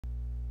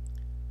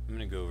I'm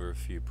going to go over a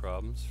few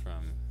problems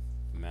from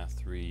Math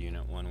 3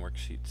 Unit 1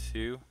 Worksheet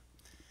 2.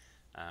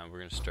 We're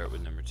going to start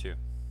with number 2.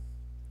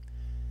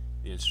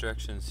 The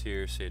instructions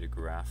here say to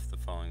graph the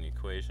following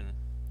equation,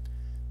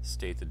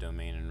 state the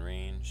domain and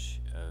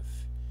range of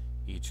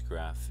each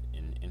graph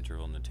in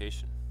interval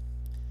notation.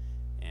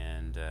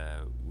 And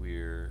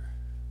we're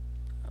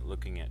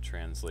looking at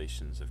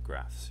translations of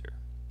graphs here.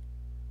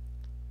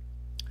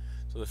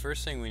 So the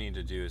first thing we need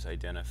to do is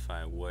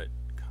identify what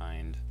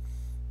kind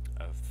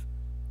of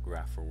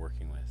graph we're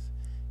working with.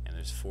 And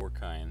there's 4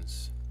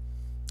 kinds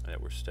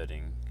that we're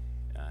studying.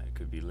 It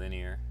could be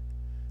linear,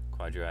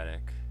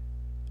 quadratic,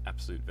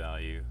 absolute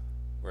value,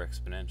 or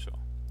exponential.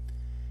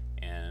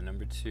 And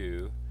number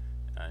 2,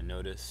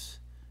 notice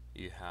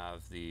you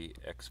have the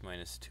x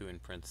minus 2 in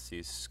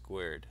parentheses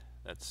squared.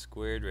 That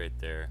squared right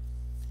there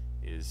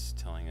is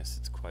telling us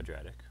it's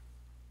quadratic.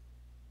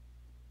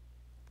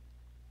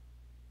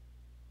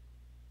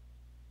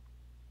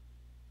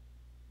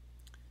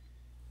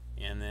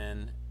 And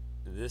then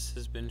this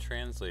has been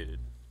translated.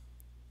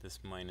 This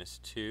minus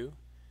 2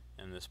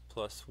 and this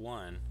plus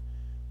 1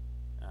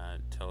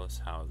 tell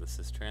us how this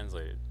is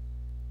translated.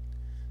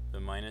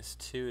 The minus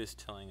 2 is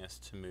telling us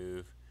to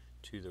move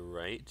to the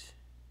right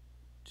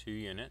 2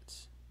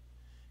 units,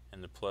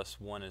 and the plus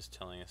 1 is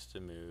telling us to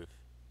move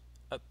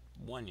up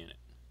 1 unit.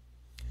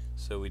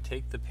 So we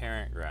take the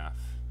parent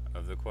graph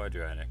of the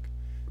quadratic,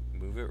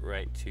 move it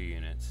right 2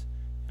 units,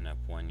 and up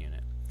 1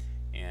 unit.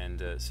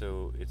 And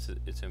so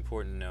it's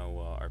important to know,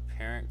 well, our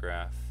parent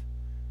graph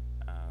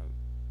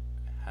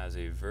has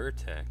a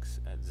vertex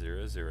at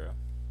 0, 0.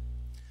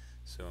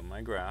 So in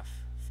my graph,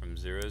 from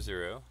 0,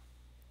 0,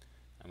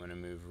 I'm going to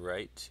move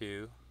right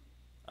 2,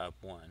 up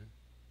 1,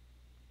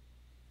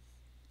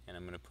 and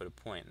I'm going to put a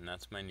point, and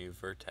that's my new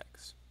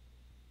vertex.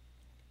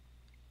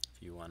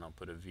 If you want, I'll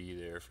put a V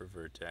there for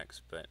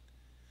vertex,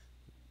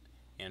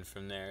 and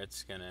from there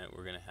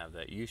we're going to have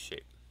that U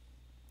shape.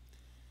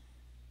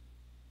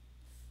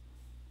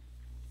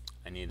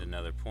 I need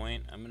another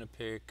point. I'm going to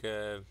pick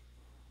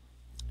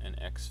an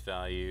x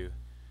value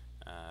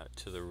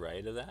to the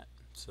right of that.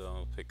 So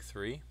I'll pick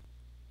 3.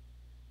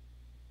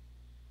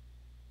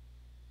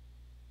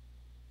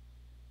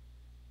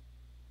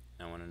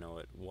 I want to know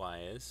what y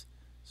is.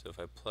 So if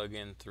I plug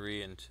in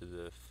 3 into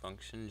the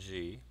function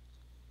g,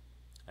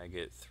 I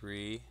get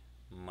 3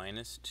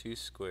 minus 2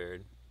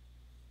 squared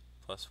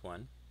plus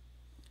 1.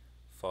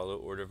 Follow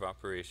order of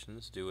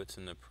operations. Do what's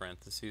in the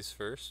parentheses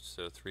first.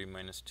 So 3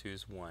 minus 2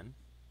 is 1.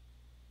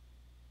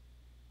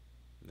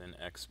 Then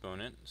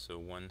exponent, so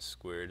 1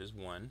 squared is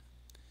 1,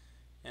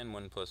 and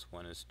 1 plus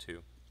 1 is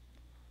 2.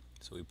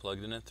 So we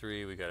plugged in a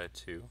 3, we got a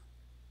 2.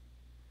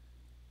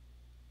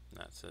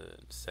 That's a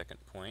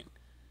second point.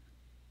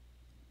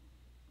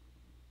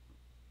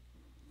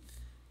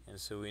 And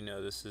so we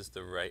know this is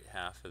the right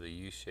half of the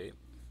U shape.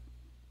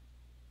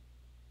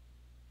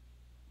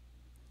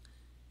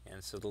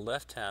 And so the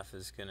left half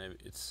is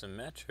it's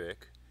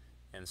symmetric,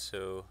 and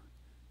so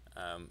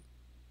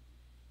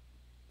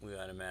we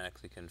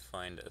automatically can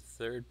find a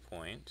third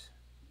point,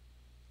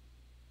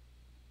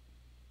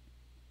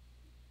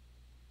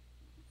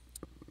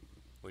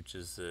 which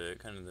is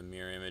kind of the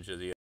mirror image of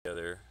the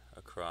other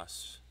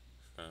across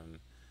from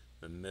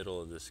the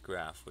middle of this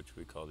graph, which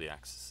we call the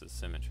axis of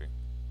symmetry.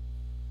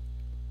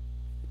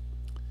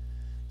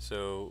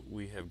 So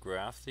we have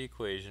graphed the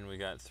equation. We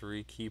got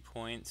 3 key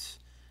points.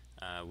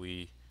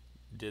 We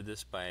did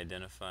this by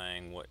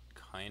identifying what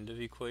kind of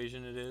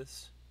equation it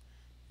is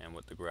and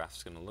what the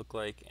graph's going to look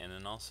like, and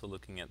then also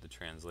looking at the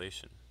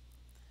translation.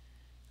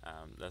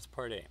 That's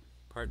part A.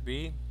 Part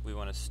B, we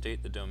want to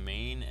state the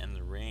domain and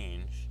the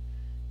range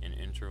in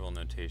interval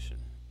notation.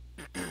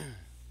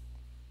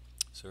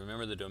 So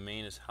remember, the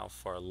domain is how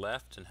far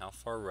left and how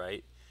far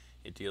right.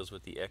 It deals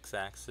with the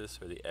x-axis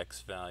or the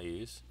x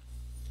values.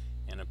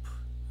 And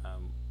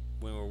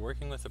when we're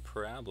working with a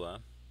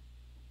parabola,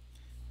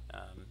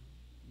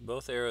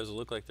 both arrows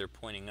look like they're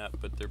pointing up,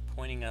 but they're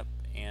pointing up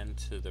and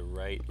to the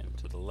right and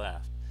to the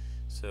left.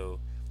 So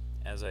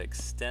as I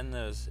extend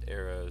those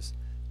arrows,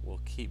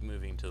 we'll keep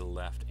moving to the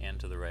left and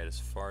to the right as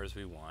far as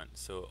we want,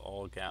 so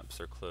all gaps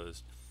are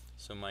closed.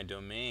 So my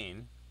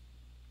domain,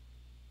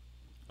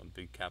 a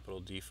big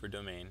capital D for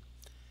domain,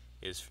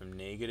 is from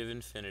negative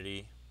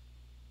infinity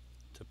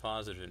to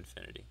positive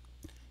infinity.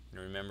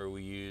 And remember,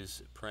 we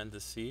use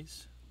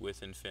parentheses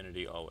with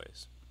infinity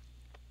always.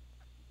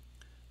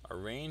 Our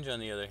range,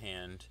 on the other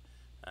hand,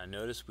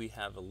 notice we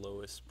have a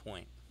lowest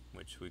point,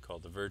 which we call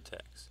the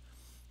vertex.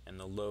 And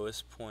the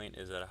lowest point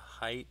is at a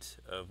height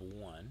of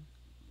 1,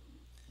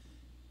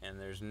 and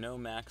there's no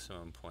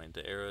maximum point.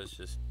 The arrows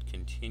just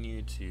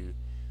continue to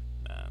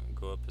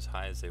go up as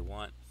high as they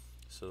want.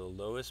 So the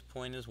lowest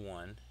point is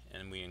 1,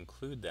 and we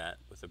include that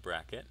with a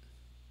bracket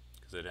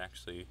because it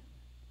actually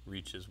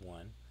reaches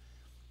 1.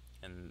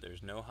 And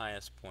there's no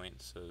highest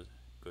point, so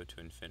go to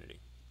infinity.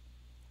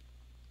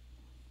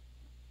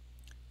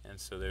 And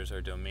so there's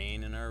our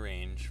domain and our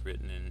range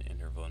written in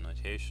interval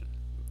notation.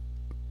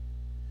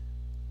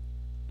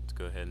 Let's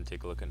go ahead and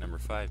take a look at number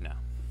 5 now.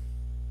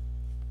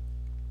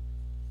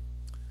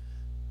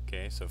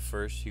 Okay, so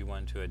first you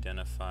want to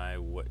identify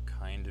what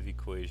kind of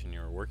equation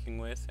you're working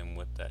with and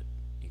what that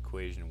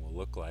equation will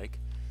look like.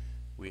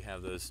 We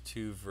have those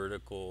two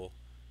vertical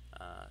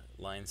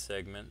line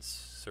segments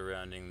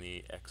surrounding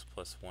the x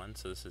plus 1,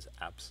 so this is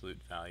absolute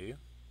value.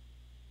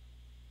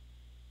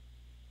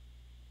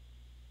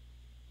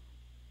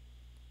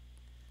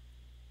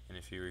 And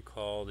if you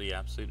recall, the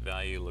absolute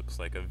value looks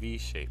like a V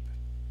shape.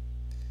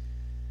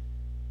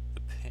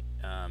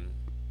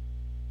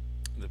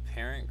 The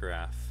parent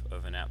graph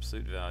of an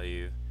absolute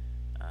value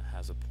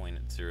has a point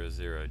at 0,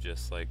 0,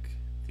 just like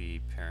the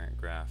parent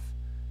graph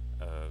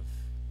of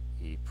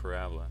the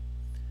parabola.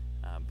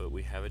 But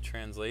we have a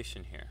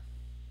translation here.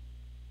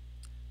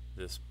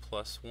 This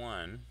plus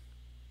 1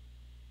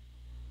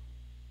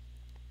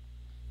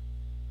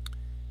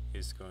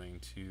 is going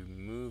to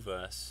move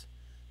us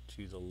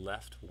to the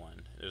left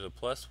one. There's a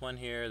plus 1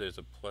 here, there's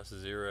a plus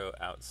 0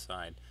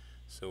 outside.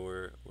 So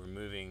we're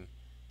moving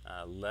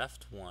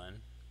left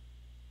 1,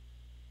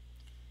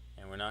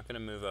 and we're not going to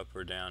move up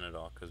or down at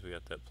all because we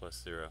got that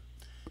plus 0.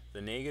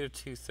 The negative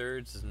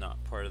 2/3 is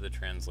not part of the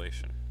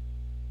translation.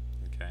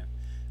 Okay,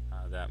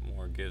 that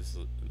more gives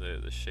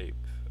the shape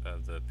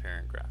of the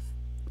parent graph.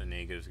 The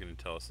negative is going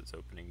to tell us it's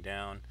opening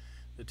down.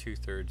 The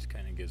 2/3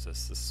 kind of gives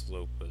us the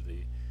slope of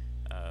the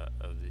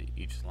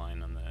each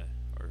line on the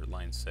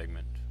line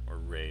segment or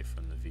ray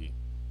from the V.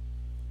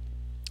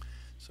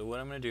 So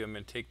what I'm going to do, I'm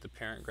going to take the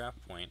parent graph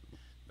point.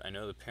 I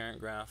know the parent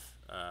graph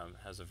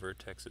has a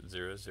vertex at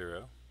 0,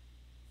 0.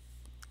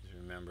 As you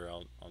remember,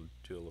 I'll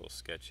do a little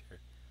sketch here.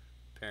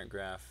 Parent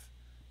graph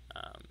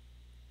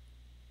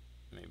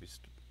maybe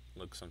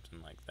looks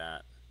something like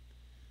that.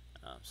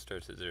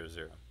 Starts at 0,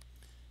 0.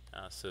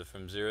 So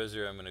from 0,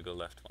 0, I'm going to go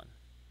left 1.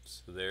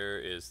 So there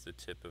is the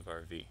tip of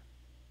our V.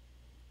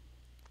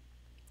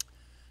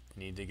 I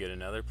need to get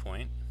another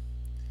point,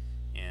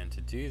 and to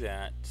do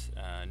that,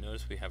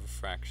 notice we have a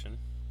fraction,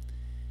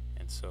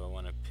 and so I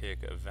want to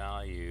pick a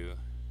value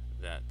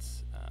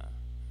that's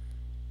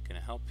going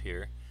to help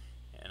here,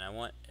 and I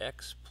want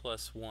x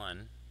plus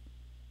 1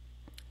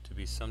 to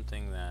be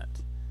something that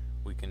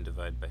we can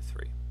divide by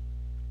 3.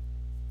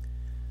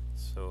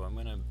 So I'm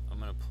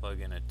gonna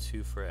plug in a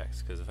 2 for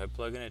x, because if I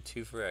plug in a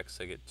 2 for x,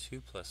 I get 2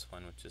 plus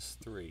 1, which is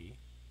 3,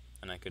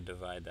 and I could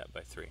divide that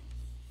by 3.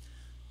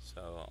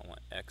 So I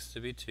want x to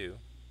be 2,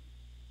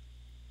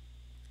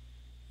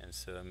 and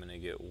so I'm going to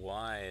get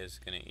y is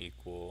going to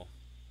equal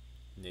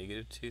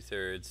negative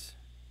 2/3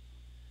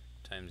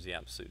 times the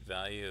absolute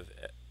value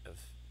of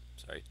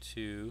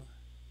 2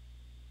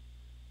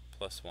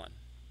 plus 1,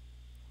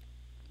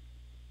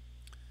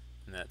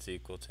 and that's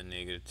equal to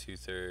negative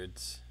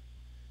 2/3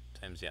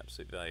 times the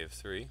absolute value of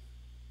 3.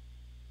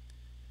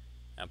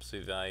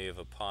 Absolute value of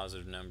a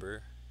positive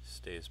number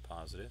stays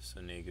positive,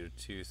 so negative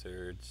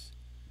 2/3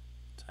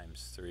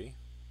 times 3.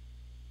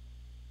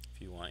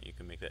 If you want, you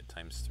can make that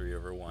times 3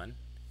 over 1.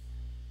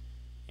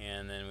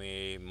 And then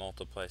we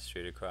multiply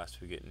straight across.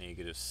 We get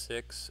negative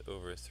 6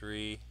 over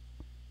 3,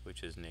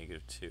 which is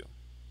negative 2.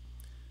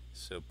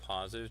 So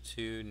positive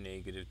 2,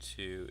 negative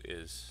 2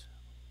 is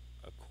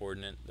a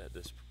coordinate that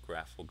this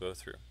graph will go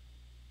through.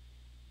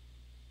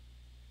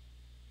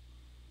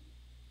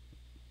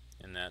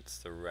 And that's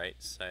the right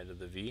side of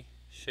the V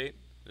shape.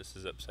 This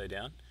is upside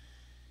down.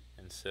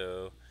 And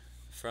so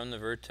from the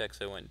vertex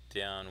I went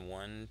down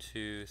 1,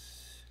 2,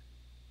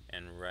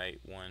 and right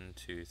 1,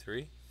 2,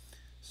 3.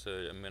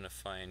 So I'm going to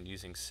find,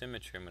 using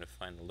symmetry, I'm going to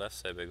find the left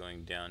side by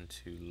going down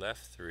to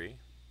left 3.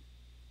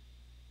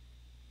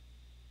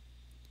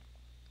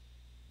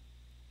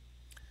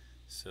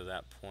 So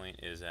that point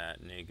is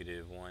at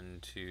negative 1,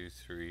 2,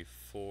 3,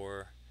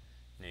 4,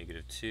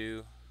 negative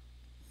 2.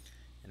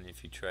 And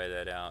if you try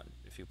that out,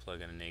 if you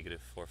plug in a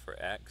negative 4 for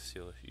x,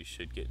 you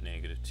should get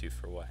negative 2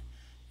 for y.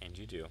 And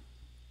you do.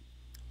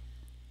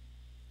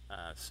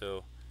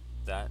 So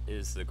that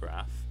is the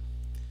graph.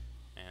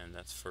 And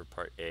that's for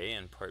part A.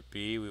 And part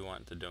B, we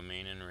want the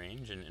domain and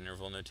range and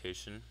interval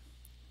notation.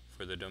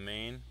 For the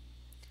domain,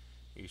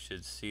 you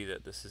should see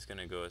that this is going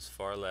to go as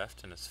far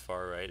left and as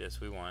far right as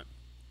we want.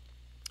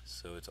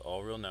 So it's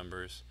all real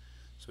numbers.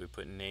 So we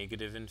put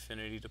negative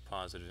infinity to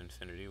positive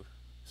infinity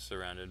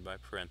surrounded by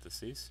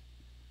parentheses.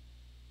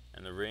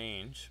 And the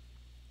range,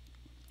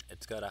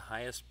 it's got a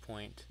highest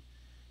point,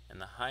 and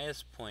the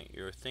highest point,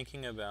 you're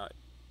thinking about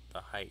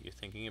the height, you're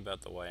thinking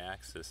about the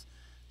y-axis,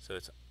 so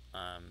it's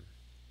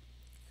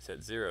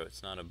at 0.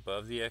 It's not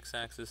above the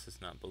x-axis, it's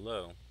not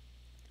below.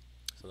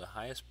 So the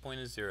highest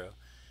point is 0,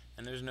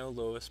 and there's no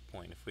lowest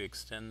point. If we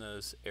extend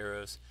those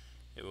arrows,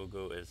 it will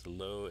go as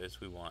low as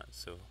we want.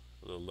 So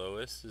the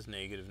lowest is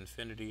negative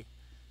infinity,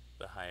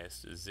 the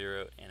highest is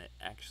 0, and it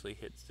actually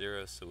hits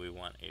 0, so we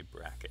want a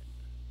bracket.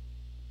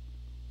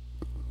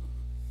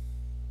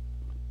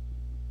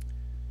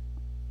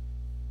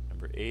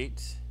 Number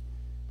 8,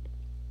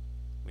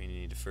 we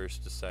need to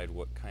first decide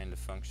what kind of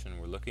function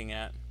we're looking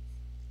at.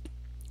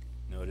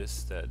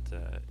 Notice that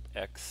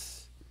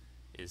x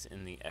is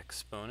in the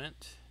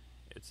exponent.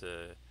 It's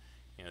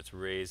it's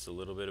raised a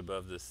little bit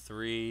above the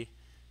 3.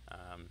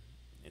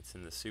 It's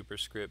in the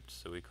superscript,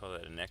 so we call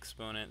that an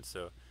exponent.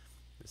 So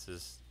This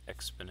is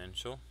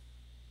exponential.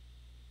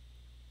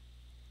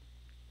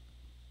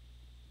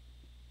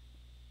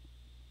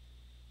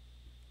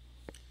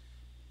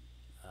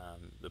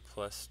 The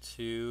plus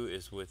 2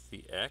 is with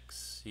the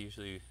x.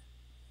 Usually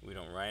we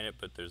don't write it,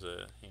 but there's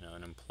a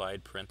an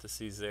implied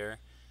parentheses there,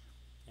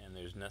 and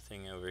there's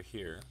nothing over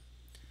here.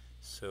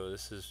 So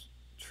this is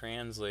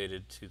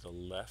translated to the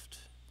left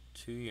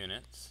 2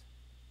 units,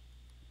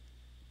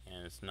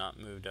 and it's not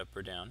moved up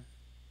or down.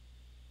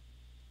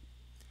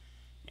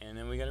 And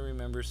then we got to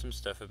remember some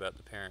stuff about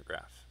the parent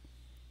graph.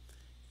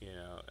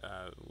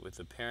 With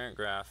the parent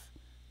graph,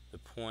 the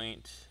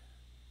point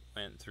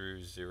went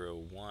through 0,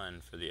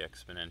 1 for the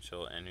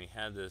exponential, and we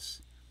had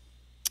this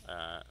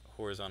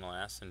horizontal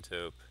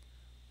asymptote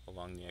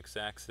along the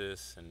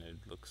x-axis, and it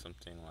looks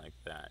something like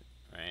that,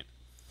 right?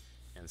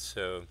 And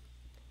so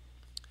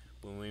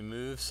when we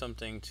move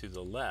something to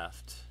the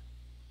left,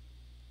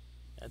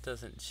 that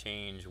doesn't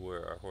change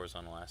where our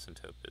horizontal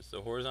asymptote is.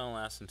 The horizontal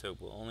asymptote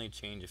will only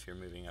change if you're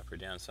moving up or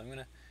down. So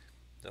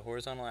the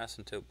horizontal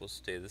asymptote will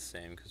stay the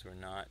same because we're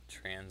not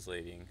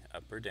translating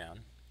up or down.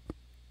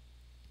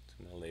 So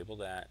I'm going to label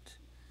that.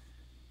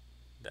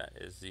 That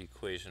is the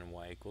equation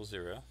y equals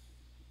 0.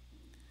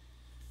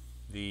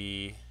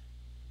 The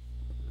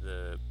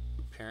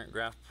parent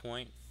graph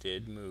point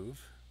did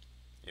move.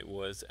 It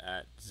was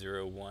at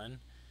 0, 1.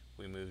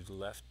 We moved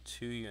left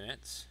 2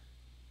 units.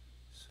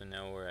 So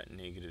now we're at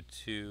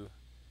 -2,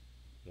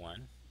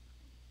 1.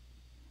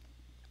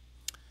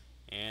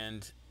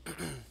 And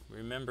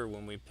remember,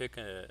 when we pick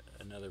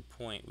another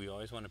point, we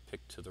always want to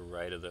pick to the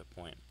right of that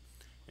point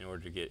in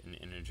order to get an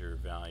integer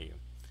value.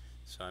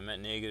 So I'm at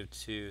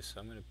 -2, so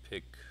I'm going to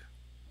pick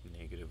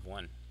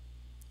 -1.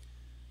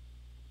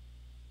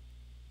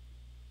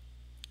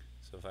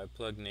 So if I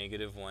plug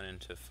 -1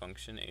 into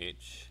function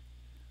h,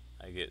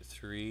 I get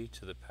 3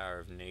 to the power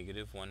of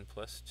 -1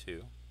 plus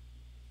 2.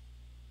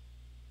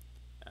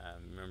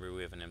 Remember,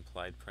 we have an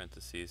implied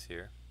parentheses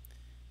here.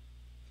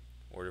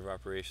 Order of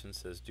operations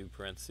says do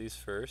parentheses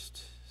first.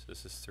 So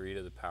this is 3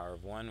 to the power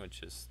of 1,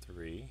 which is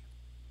 3.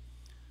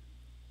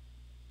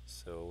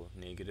 So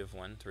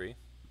 -1, 3.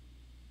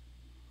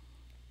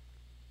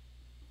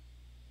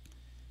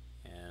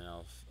 And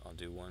I'll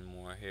do one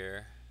more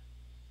here.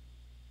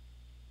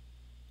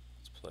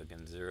 Let's plug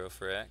in 0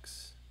 for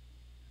x.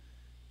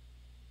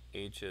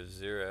 H of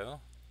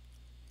 0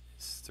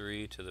 is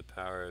 3 to the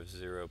power of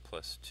 0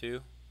 plus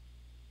 2,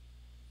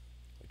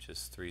 which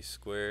is 3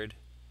 squared,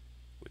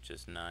 which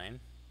is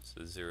 9.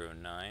 So 0,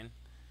 9.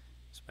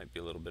 This might be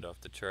a little bit off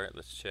the chart.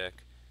 Let's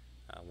check.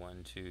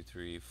 1, 2,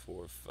 3,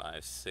 4,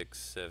 5, 6,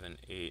 7,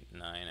 8,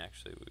 9.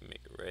 Actually, we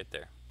make it right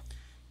there.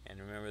 And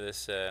remember this,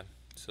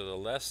 so the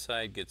left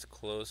side gets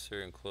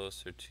closer and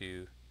closer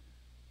to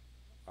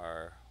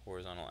our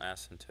horizontal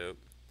asymptote,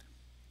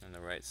 and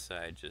the right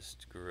side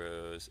just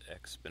grows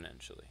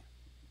exponentially.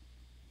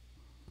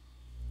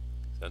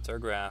 So that's our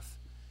graph.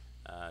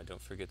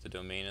 Don't forget the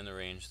domain and the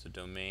range. The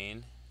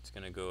domain, it's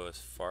going to go as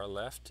far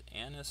left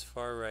and as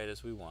far right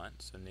as we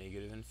want, so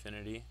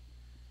 -infinity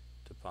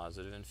to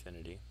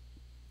 +infinity.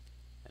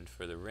 And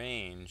for the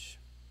range,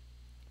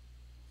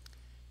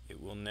 it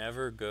will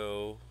never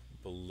go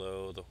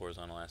below the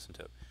horizontal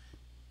asymptote.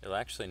 It'll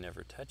actually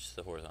never touch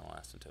the horizontal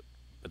asymptote,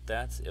 but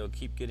it'll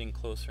keep getting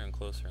closer and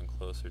closer and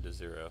closer to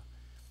 0.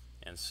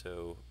 And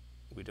so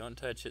we don't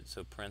touch it,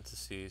 so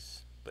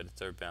parentheses, but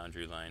it's our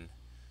boundary line.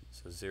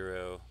 So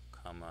 0,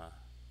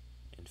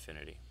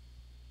 infinity.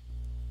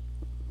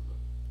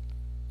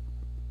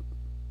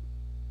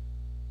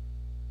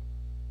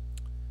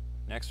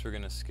 Next, we're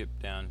going to skip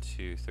down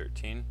to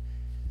 13.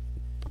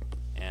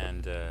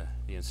 And the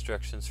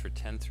instructions for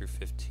 10 through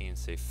 15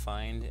 say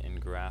find and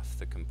graph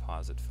the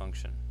composite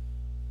function.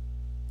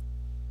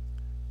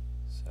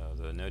 So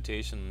the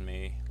notation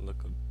may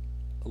look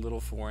a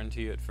little foreign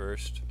to you at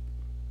first,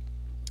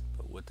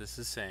 but what this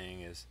is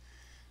saying is,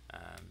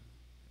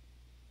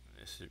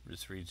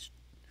 this reads,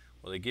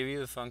 well, they give you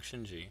the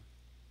function g,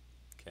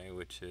 okay,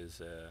 which is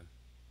an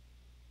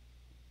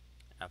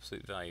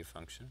absolute value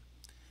function.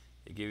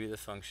 They give you the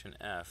function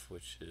f,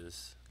 which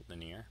is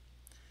linear,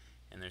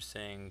 and they're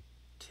saying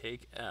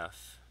take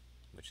f,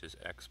 which is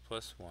x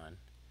plus 1,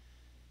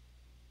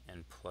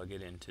 and plug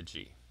it into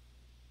g.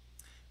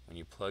 When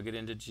you plug it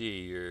into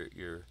g,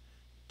 you're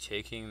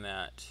taking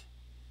that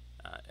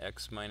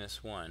x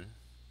minus 1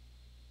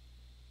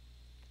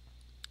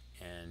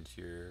 and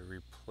you're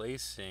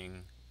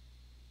replacing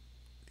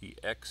the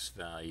x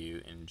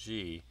value in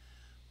g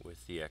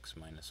with the x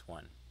minus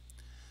 1.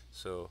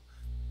 So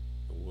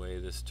the way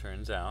this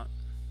turns out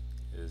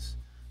is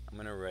I'm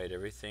going to write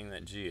everything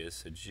that g is.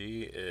 So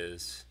g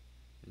is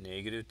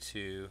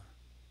 -2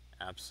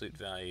 absolute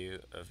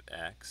value of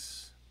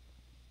x,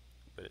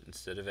 but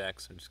instead of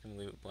x, I'm just going to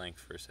leave it blank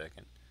for a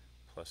second,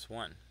 plus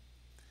 1.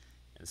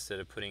 Instead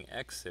of putting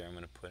x there, I'm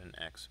going to put an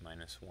x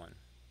minus 1.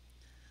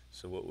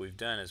 So what we've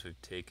done is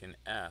we've taken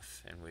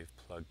f and we've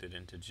plugged it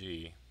into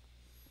g,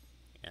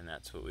 and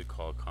that's what we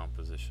call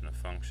composition of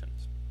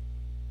functions.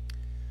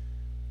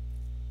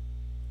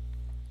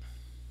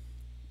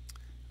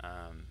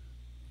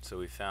 So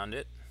we found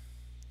it,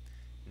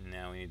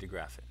 Now we need to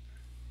graph it.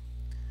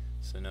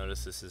 So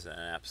notice this is an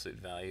absolute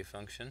value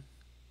function.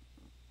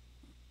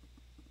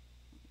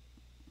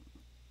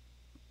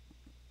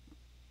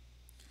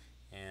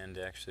 And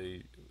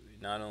actually,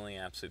 not only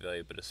absolute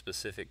value, but a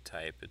specific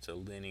type. It's a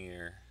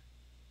linear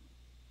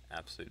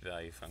absolute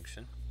value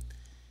function.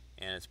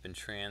 And it's been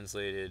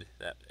translated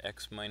that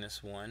x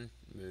minus 1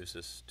 moves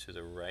us to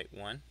the right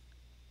 1,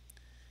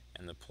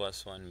 and the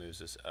plus 1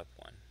 moves us up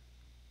 1.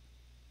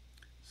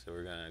 So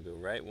we're going to go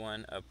right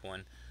 1, up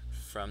 1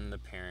 from the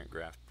parent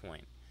graph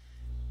point.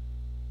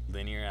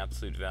 Linear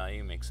absolute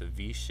value makes a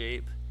V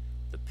shape.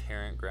 The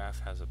parent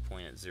graph has a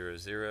point at 0,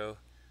 0,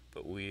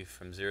 but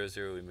from 0,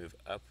 0 we move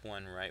up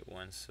 1, right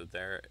 1, so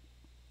there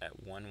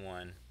at 1,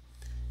 1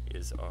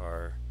 is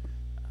our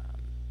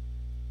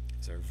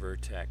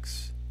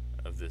vertex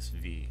of this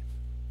V.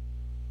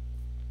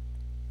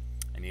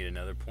 I need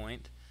another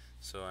point,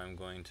 so I'm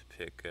going to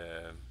pick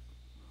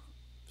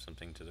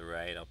something to the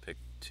right. I'll pick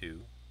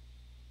 2.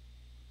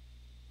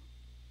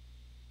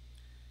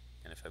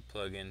 And if I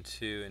plug in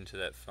 2 into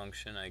that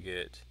function, I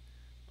get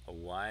a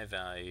y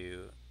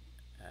value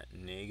at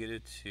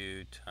negative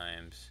 2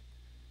 times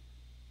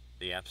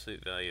the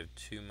absolute value of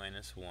 2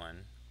 minus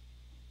 1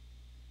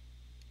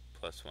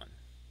 plus 1.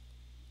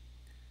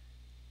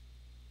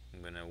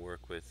 I'm going to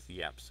work with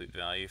the absolute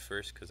value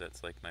first because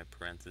that's like my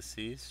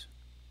parentheses.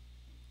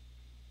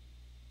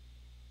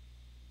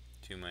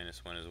 2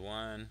 minus 1 is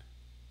 1.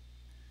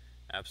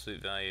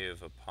 Absolute value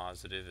of a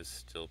positive is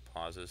still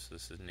positive, so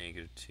this is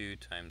negative 2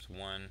 times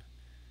 1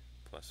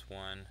 plus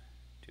 1.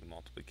 Do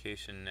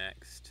multiplication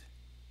next.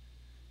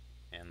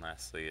 And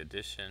lastly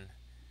addition,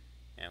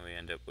 and we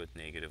end up with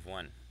negative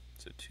 1.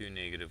 So 2,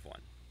 negative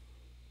 1.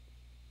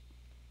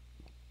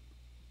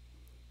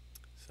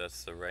 So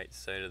that's the right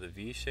side of the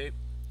V shape.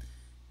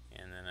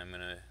 And then I'm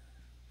going to,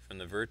 from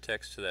the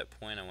vertex to that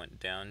point, I went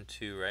down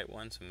 2, right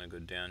 1, so I'm going to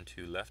go down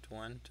 2, left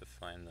 1 to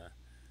find a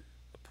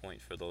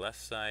point for the left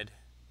side.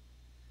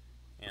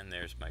 And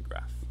there's my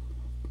graph.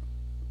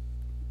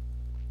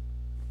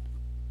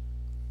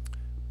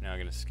 Now I'm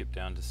going to skip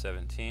down to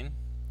 17.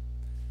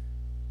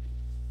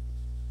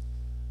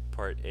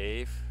 Part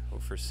A,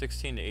 for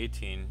 16 to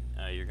 18,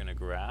 you're going to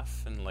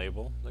graph and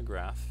label the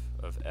graph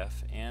of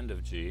f and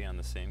of g on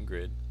the same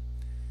grid.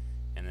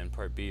 And then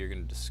part B, you're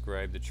going to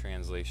describe the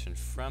translation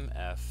from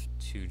f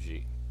to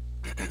g.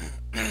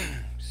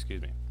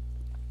 Excuse me.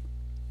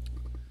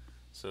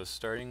 So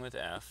starting with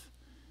f,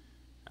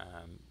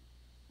 I'll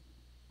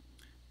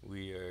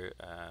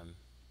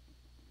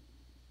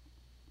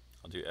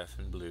do f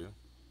in blue.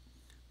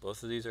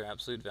 Both of these are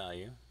absolute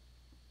value.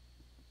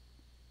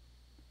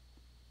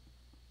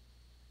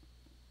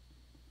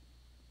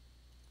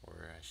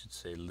 Or I should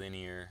say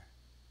linear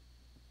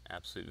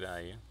absolute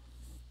value.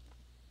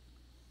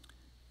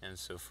 And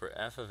so for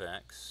f of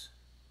x,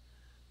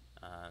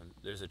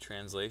 there's a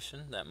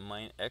translation that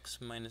x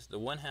minus the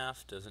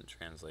 1/2 doesn't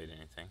translate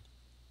anything.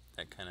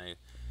 That kind of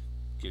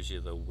gives you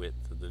the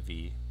width of the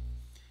v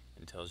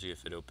and tells you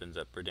if it opens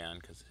up or down,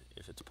 because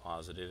if it's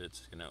positive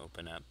it's going to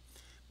open up.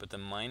 But the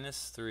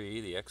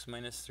 -3, the x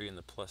minus 3 and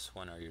the plus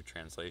 1 are your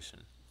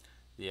translation.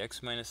 The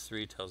x minus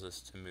 3 tells us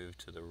to move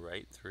to the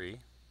right 3,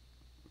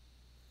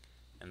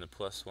 and the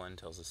plus 1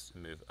 tells us to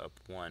move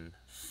up 1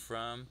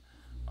 from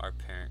our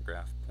parent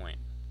graph point.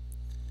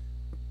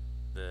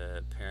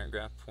 The parent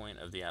graph point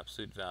of the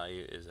absolute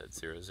value is at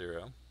 0,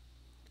 0.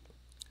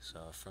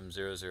 So from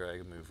 0, 0 I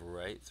can move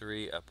right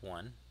 3, up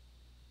 1.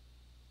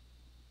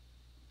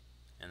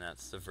 And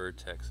that's the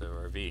vertex of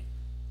our V.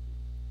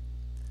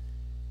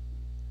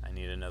 I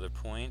need another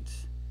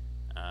point.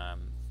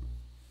 I'm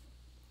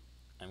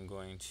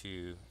going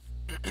to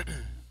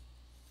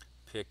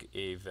pick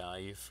a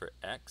value for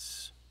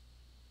x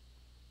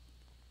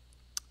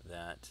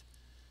that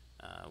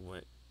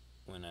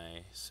when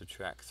I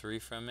subtract 3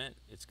 from it,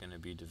 it's going to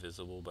be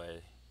divisible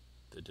by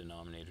the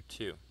denominator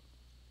 2.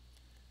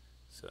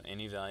 So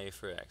any value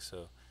for x.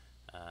 So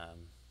I'll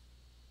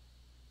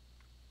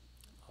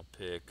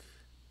pick,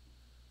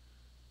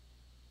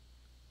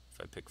 if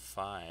I pick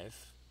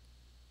 5,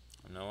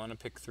 I don't want to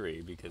pick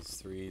 3 because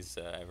 3's,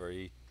 I've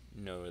already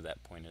know where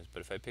that point is.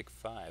 But if I pick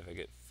 5, I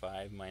get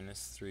 5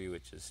 minus 3,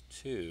 which is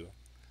 2.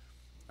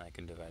 I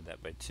can divide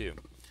that by 2.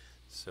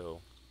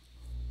 So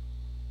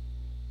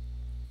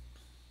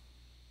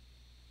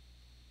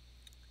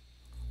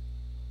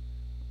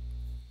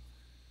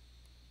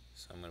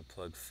I'm going to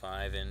plug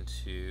 5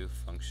 into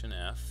function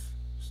f.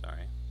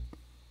 Sorry.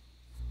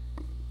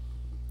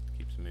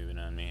 Keeps moving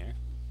on me here.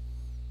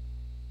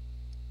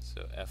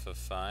 So f of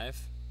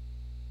 5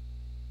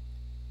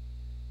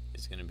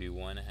 is going to be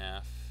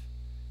 1/2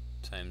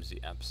 times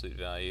the absolute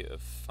value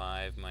of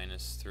 5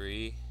 minus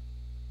 3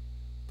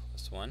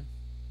 plus 1.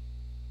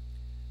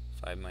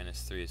 5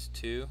 minus 3 is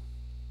 2.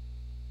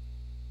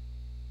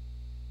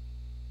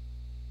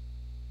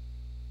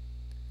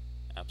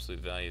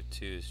 Absolute value of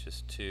 2 is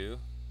just 2.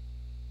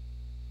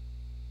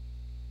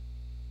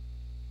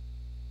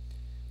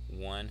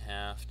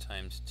 1/2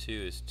 times 2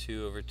 is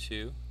 2 over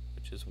 2,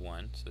 which is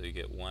 1. So you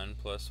get 1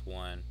 plus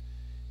 1.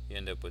 You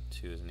end up with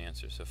 2 as an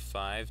answer. So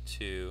 5,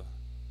 2,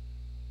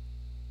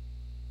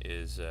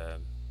 is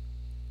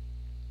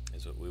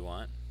what we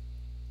want.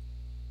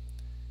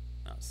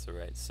 That's the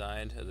right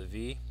side of the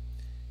V.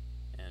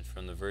 And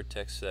from the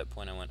vertex to that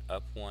point I went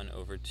up 1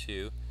 over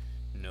 2.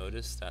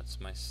 Notice that's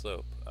my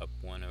slope, up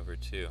 1 over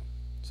 2.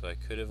 So I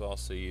could have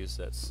also used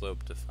that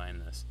slope to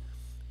find this.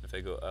 If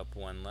I go up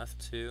 1, left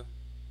 2,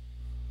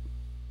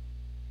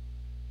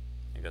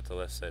 I got the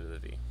left side of the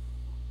V.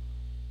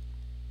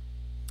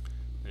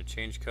 I'm going to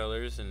change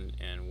colors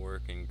and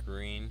work in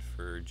green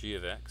for g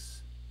of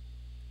x.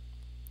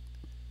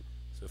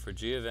 So for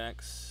g of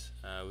x,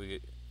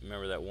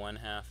 remember that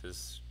 1/2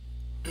 is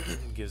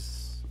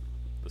gives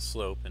the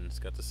slope, and it's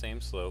got the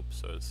same slope,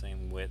 so the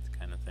same width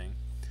kind of thing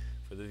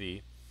for the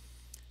v.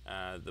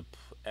 The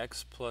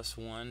x plus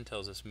 1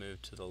 tells us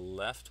move to the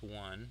left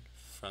 1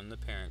 from the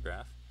parent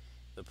graph.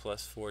 The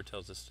plus 4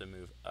 tells us to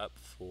move up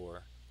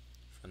 4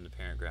 from the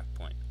parent graph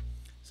point.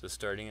 So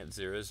starting at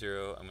 0,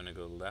 0, I'm going to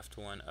go left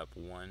 1, up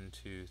 1,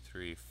 2,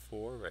 3,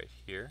 4 right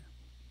here.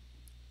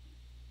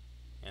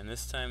 And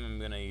this time I'm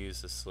going to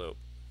use the slope.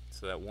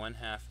 So that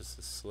 1/2 is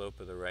the slope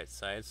of the right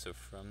side, so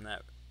from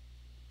that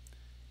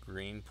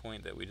green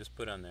point that we just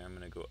put on there, I'm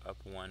going to go up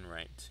 1,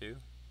 right 2,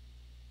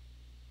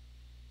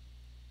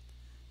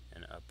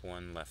 and up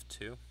 1, left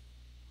 2,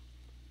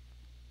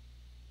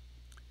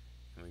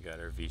 and we got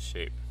our V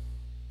shape.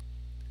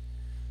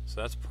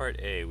 So that's part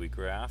A. We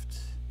graphed.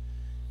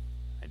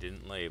 I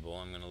didn't label.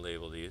 I'm going to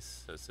label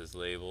these. So it says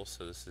label,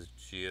 so this is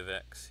g of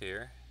x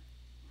here,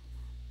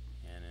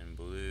 and in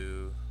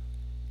blue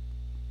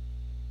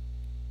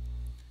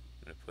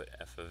I'm going to put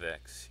f of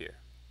x here.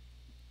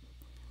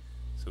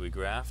 So we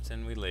graphed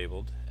and we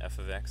labeled f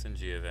of x and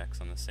g of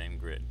x on the same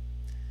grid.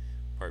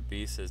 Part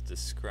B says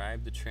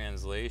describe the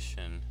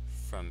translation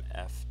from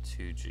f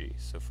to g,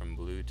 so from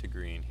blue to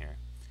green here.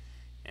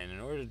 And in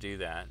order to do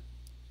that,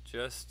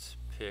 just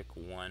pick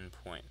one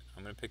point.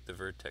 I'm going to pick the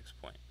vertex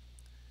point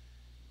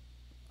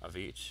of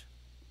each,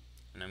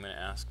 and I'm going to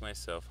ask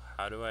myself,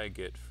 how do I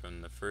get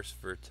from the first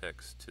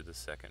vertex to the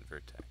second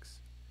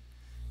vertex?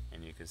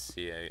 And you can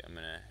see I'm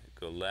going to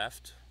go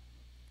left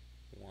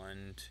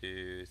 1,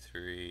 2,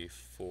 3,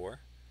 4,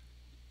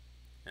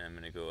 and I'm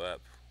going to go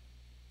up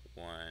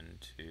 1,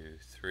 2,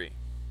 3.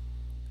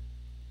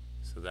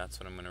 So that's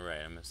what I'm going to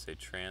write. I'm going to say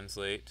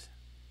translate,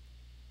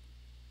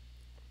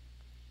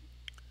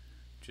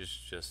 which is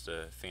just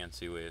a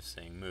fancy way of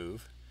saying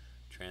move.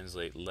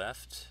 Translate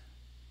left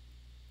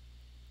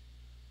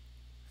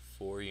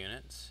 4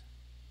 units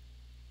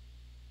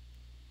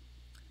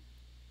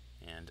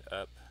and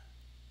up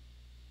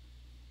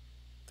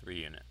 3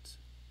 units.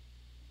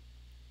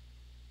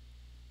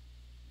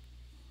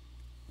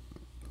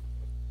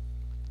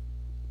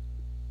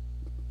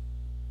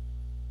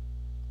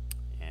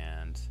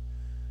 And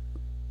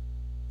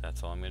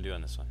that's all I'm going to do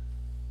on this one.